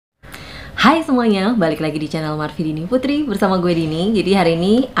Hai semuanya, balik lagi di channel Marvi Dini Putri bersama gue Dini. Jadi hari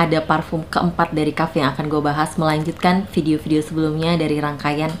ini ada parfum keempat dari Kahf yang akan gue bahas, melanjutkan video-video sebelumnya dari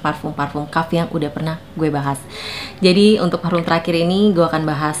rangkaian parfum-parfum Kahf yang udah pernah gue bahas. Jadi untuk parfum terakhir ini gue akan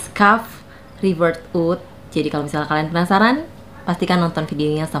bahas Kahf Revered Oud. Jadi kalau misalnya kalian penasaran, pastikan nonton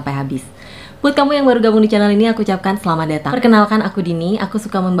videonya sampai habis. Buat kamu yang baru gabung di channel ini, aku ucapkan selamat datang. Perkenalkan, aku Dini, aku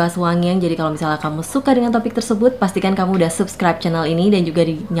suka membahas wangian. Jadi kalau misalnya kamu suka dengan topik tersebut, pastikan kamu udah subscribe channel ini dan juga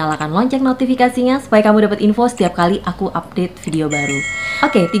dinyalakan lonceng notifikasinya supaya kamu dapat info setiap kali aku update video baru.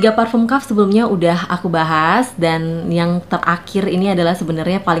 Oke, 3 parfum Kahf sebelumnya udah aku bahas, dan yang terakhir ini adalah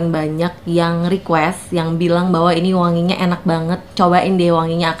sebenarnya paling banyak yang request, yang bilang bahwa ini wanginya enak banget, cobain deh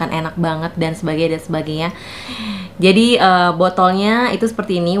wanginya akan enak banget, dan sebagainya. Jadi botolnya itu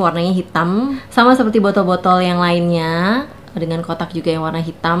seperti ini, warnanya hitam, sama seperti botol-botol yang lainnya, dengan kotak juga yang warna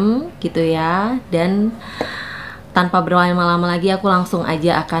hitam gitu ya. Dan tanpa berlama-lama lagi, aku langsung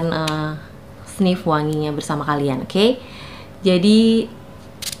aja akan sniff wanginya bersama kalian, oke? Jadi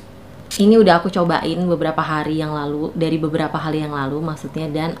ini udah aku cobain beberapa hari yang lalu, dari beberapa hari yang lalu maksudnya,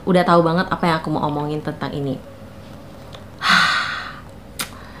 dan udah tahu banget apa yang aku mau omongin tentang ini.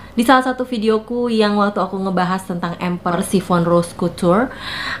 Di salah satu videoku yang waktu aku ngebahas tentang Emper Chiffon Rose Couture,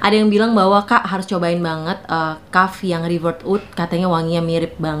 ada yang bilang bahwa Kak harus cobain banget Kahf yang Revered Oud, katanya wanginya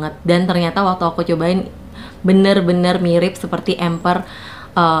mirip banget. Dan ternyata waktu aku cobain bener-bener mirip seperti Emper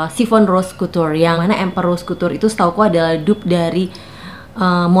Chiffon Rose Couture. Yang mana Emper Rose Couture itu setauku adalah dupe dari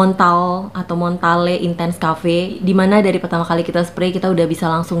Montal atau Montale Intense Cafe, dimana dari pertama kali kita spray kita udah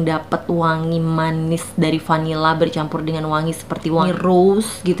bisa langsung dapet wangi manis dari vanilla bercampur dengan wangi seperti wangi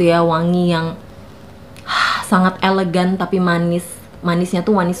rose gitu ya, wangi yang sangat elegan tapi manis. Manisnya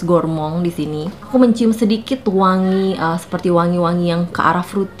tuh manis gormong di sini. Aku mencium sedikit wangi seperti wangi-wangi yang ke arah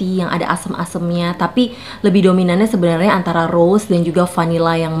fruity, yang ada asam-asamnya, tapi lebih dominannya sebenarnya antara rose dan juga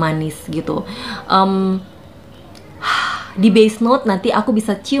vanilla yang manis gitu. Di base note nanti aku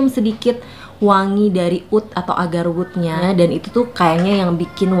bisa cium sedikit wangi dari oud atau agar woodnya, dan itu tuh kayaknya yang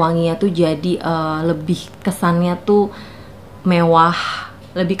bikin wanginya tuh jadi lebih kesannya tuh mewah,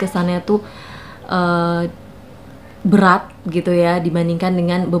 lebih kesannya tuh berat gitu ya, dibandingkan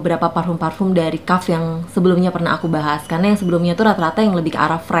dengan beberapa parfum-parfum dari Kahf yang sebelumnya pernah aku bahas. Karena yang sebelumnya tuh rata-rata yang lebih ke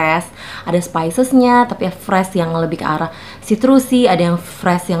arah fresh, ada spicesnya, tapi fresh yang lebih ke arah citrusy, ada yang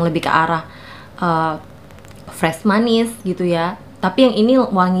fresh yang lebih ke arah fresh manis gitu ya. Tapi yang ini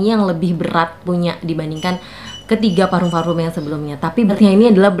wanginya yang lebih berat punya dibandingkan ketiga parfum-parfum yang sebelumnya. Tapi beratnya ini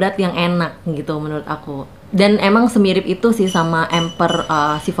adalah berat yang enak gitu menurut aku. Dan emang semirip itu sih sama Emper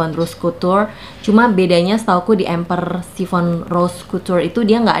Chiffon Rose Couture. Cuma bedanya setauku di Emper Chiffon Rose Couture itu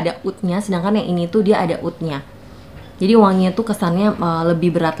dia nggak ada oudnya, sedangkan yang ini tuh dia ada oudnya. Jadi wanginya tuh kesannya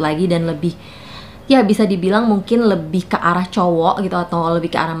lebih berat lagi dan lebih, ya bisa dibilang mungkin lebih ke arah cowok gitu atau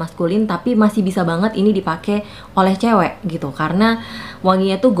lebih ke arah maskulin, tapi masih bisa banget ini dipakai oleh cewek gitu karena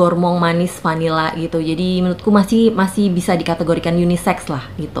wanginya tuh gormong manis vanilla gitu. Jadi menurutku masih bisa dikategorikan unisex lah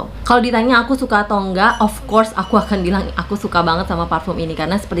gitu. Kalau ditanya aku suka atau enggak, of course aku akan bilang aku suka banget sama parfum ini,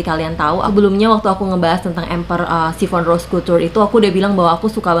 karena seperti kalian tahu sebelumnya waktu aku ngebahas tentang Emper Chiffon Rose Couture itu aku udah bilang bahwa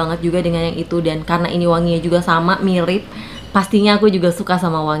aku suka banget juga dengan yang itu, dan karena ini wanginya juga sama mirip, pastinya aku juga suka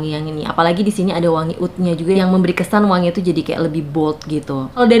sama wangi yang ini. Apalagi di sini ada wangi oudnya juga yang memberi kesan wangi itu jadi kayak lebih bold gitu.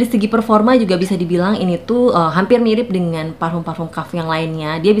 Kalau dari segi performa juga bisa dibilang ini tuh hampir mirip dengan parfum-parfum Kahf yang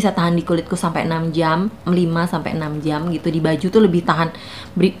lainnya. Dia bisa tahan di kulitku sampai 6 jam, 5 sampai 6 jam gitu. Di baju tuh lebih tahan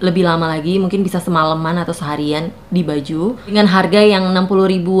lebih lama lagi, mungkin bisa semalaman atau seharian di baju. Dengan harga yang 60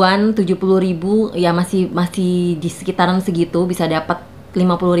 ribuan, 70 ribu, ya masih di sekitaran segitu, bisa dapat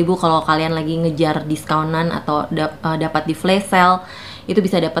 50.000 kalau kalian lagi ngejar diskonan atau dapat di flash sale, itu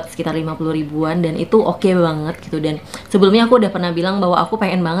bisa dapat sekitar 50 ribuan, dan itu oke banget gitu. Dan sebelumnya aku udah pernah bilang bahwa aku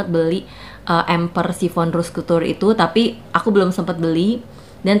pengen banget beli Emper Chiffon Rose Couture itu, tapi aku belum sempat beli.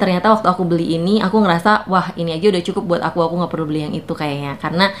 Dan ternyata waktu aku beli ini aku ngerasa wah ini aja udah cukup buat aku nggak perlu beli yang itu kayaknya,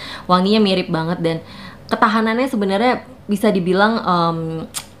 karena wanginya mirip banget dan ketahanannya sebenarnya bisa dibilang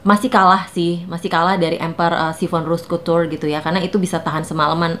masih kalah dari Emper Chiffon Rose Couture gitu ya, karena itu bisa tahan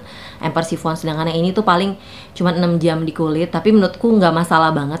semalaman Emper Chiffon, sedangkan yang ini tuh paling cuma 6 jam di kulit. Tapi menurutku nggak masalah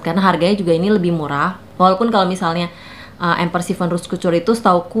banget karena harganya juga ini lebih murah, walaupun kalau misalnya Emper Chiffon Rose Couture itu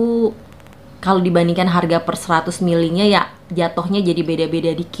setauku kalau dibandingkan harga per 100 milinya ya jatuhnya jadi beda-beda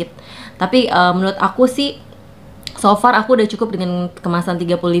dikit. Tapi menurut aku sih so far aku udah cukup dengan kemasan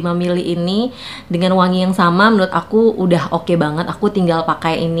 35 ml ini, dengan wangi yang sama menurut aku udah oke banget. Aku tinggal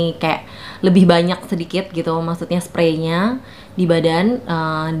pakai ini kayak lebih banyak sedikit gitu, maksudnya spraynya di badan,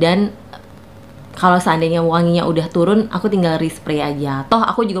 dan kalau seandainya wanginya udah turun, aku tinggal respray aja. Toh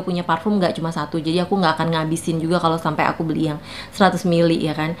aku juga punya parfum nggak cuma satu, jadi aku nggak akan ngabisin juga kalau sampai aku beli yang 100 ml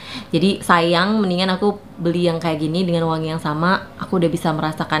ya kan. Jadi sayang, mendingan aku beli yang kayak gini dengan wangi yang sama. Aku udah bisa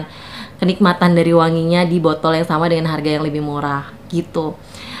merasakan kenikmatan dari wanginya di botol yang sama dengan harga yang lebih murah gitu.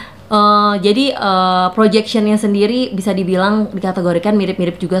 Jadi projectionnya sendiri bisa dibilang dikategorikan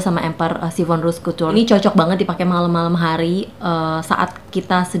mirip-mirip juga sama Emper Chiffon Rouge Couture. Ini cocok banget dipakai malam-malam hari saat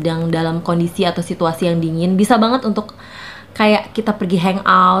kita sedang dalam kondisi atau situasi yang dingin. Bisa banget untuk kayak kita pergi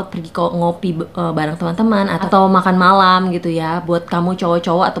hangout, pergi ngopi bareng teman-teman atau makan malam gitu ya. Buat kamu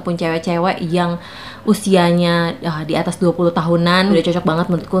cowok-cowok ataupun cewek-cewek yang usianya di atas 20 tahunan, udah cocok banget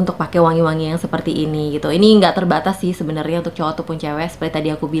menurutku untuk pakai wangi-wangi yang seperti ini gitu. Ini nggak terbatas sih sebenarnya untuk cowok ataupun cewek. Seperti tadi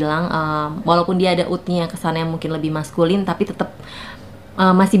aku bilang, walaupun dia ada oudnya kesannya mungkin lebih maskulin, tapi tetap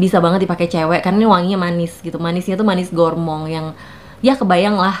masih bisa banget dipakai cewek karena ini wanginya manis gitu. Manisnya tuh manis gormong yang ya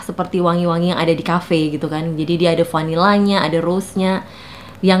kebayang lah seperti wangi-wangi yang ada di cafe gitu kan. Jadi dia ada vanilanya, ada rose-nya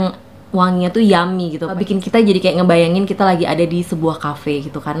yang wanginya tuh yummy gitu, bikin kita jadi kayak ngebayangin kita lagi ada di sebuah cafe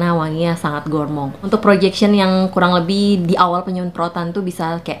gitu karena wanginya sangat gormong. Untuk projection yang kurang lebih di awal penyemprotan tuh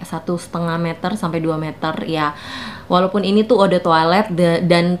bisa kayak 1,5 meter sampai 2 meter ya. Walaupun ini tuh eau de toilette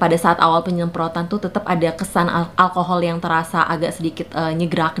dan pada saat awal penyemprotan tuh tetap ada kesan alkohol yang terasa agak sedikit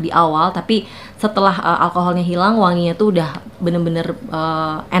nyegrak di awal, tapi setelah alkoholnya hilang, wanginya tuh udah bener-bener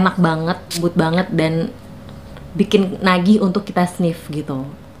enak banget, lembut banget dan bikin nagih untuk kita sniff gitu.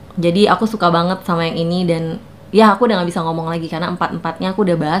 Jadi aku suka banget sama yang ini dan ya aku udah nggak bisa ngomong lagi karena empat-empatnya aku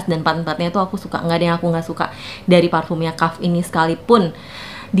udah bahas dan empat-empatnya tuh aku suka. Nggak ada yang aku nggak suka dari parfumnya Kahf ini, sekalipun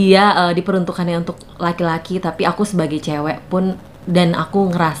dia diperuntukannya untuk laki-laki, tapi aku sebagai cewek pun dan aku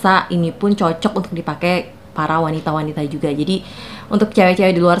ngerasa ini pun cocok untuk dipakai para wanita-wanita juga. Jadi untuk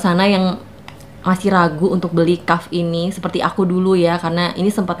cewek-cewek di luar sana yang masih ragu untuk beli Kahf ini seperti aku dulu ya, karena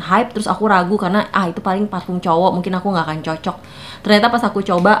ini sempat hype terus aku ragu karena itu paling parfum cowok, mungkin aku nggak akan cocok. Ternyata pas aku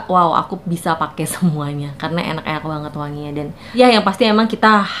coba, wow, aku bisa pakai semuanya karena enak-enak banget wanginya. Dan ya yang pasti emang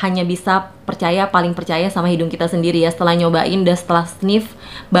kita hanya bisa paling percaya sama hidung kita sendiri ya. Setelah nyobain dan setelah sniff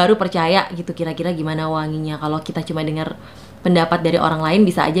baru percaya gitu kira-kira gimana wanginya. Kalau kita cuma dengar pendapat dari orang lain,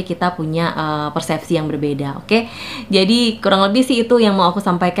 bisa aja kita punya persepsi yang berbeda. Oke? Jadi kurang lebih sih itu yang mau aku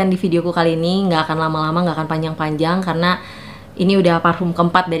sampaikan di videoku kali ini. Nggak akan lama-lama, nggak akan panjang-panjang karena ini udah parfum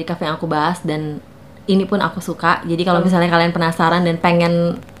keempat dari Kahf yang aku bahas dan ini pun aku suka. Jadi kalau misalnya kalian penasaran dan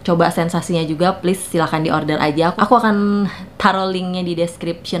pengen coba sensasinya juga, please silahkan di order aja. Aku akan taruh linknya di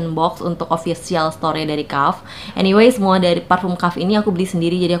description box untuk official store dari Kahf. Anyway, semua dari parfum Kahf ini aku beli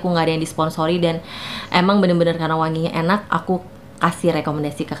sendiri, jadi aku nggak ada yang disponsori dan emang bener-bener karena wanginya enak, aku kasih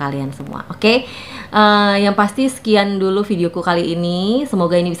rekomendasi ke kalian semua. Oke? Yang pasti sekian dulu videoku kali ini.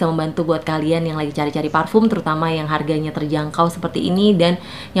 Semoga ini bisa membantu buat kalian yang lagi cari-cari parfum, terutama yang harganya terjangkau seperti ini. Dan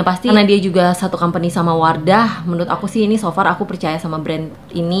yang pasti karena dia juga satu company sama Wardah, menurut aku sih ini so far aku percaya sama brand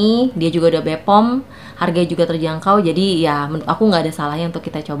ini. Dia juga udah BPOM, harganya juga terjangkau. Jadi ya menurut aku nggak ada salahnya untuk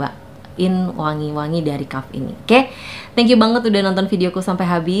kita coba wangi-wangi dari Kahf ini. Oke? Thank you banget udah nonton videoku sampai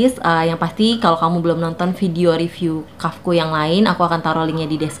habis. Yang pasti kalau kamu belum nonton video review Kahfku yang lain, aku akan taruh linknya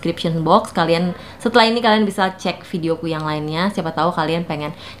di description box. Setelah ini kalian bisa cek videoku yang lainnya. Siapa tahu kalian pengen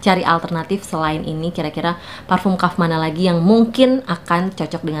cari alternatif selain ini, kira-kira parfum Kahf mana lagi yang mungkin akan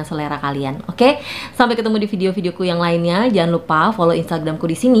cocok dengan selera kalian. Oke? Sampai ketemu di video-videoku yang lainnya. Jangan lupa follow Instagramku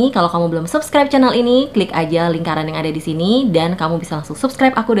di sini. Kalau kamu belum subscribe channel ini, klik aja lingkaran yang ada di sini dan kamu bisa langsung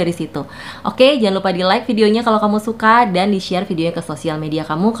subscribe aku dari situ. Oke, jangan lupa di like videonya kalau kamu suka dan di share videonya ke sosial media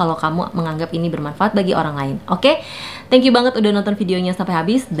kamu kalau kamu menganggap ini bermanfaat bagi orang lain. Oke, thank you banget udah nonton videonya sampai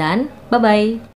habis dan bye-bye.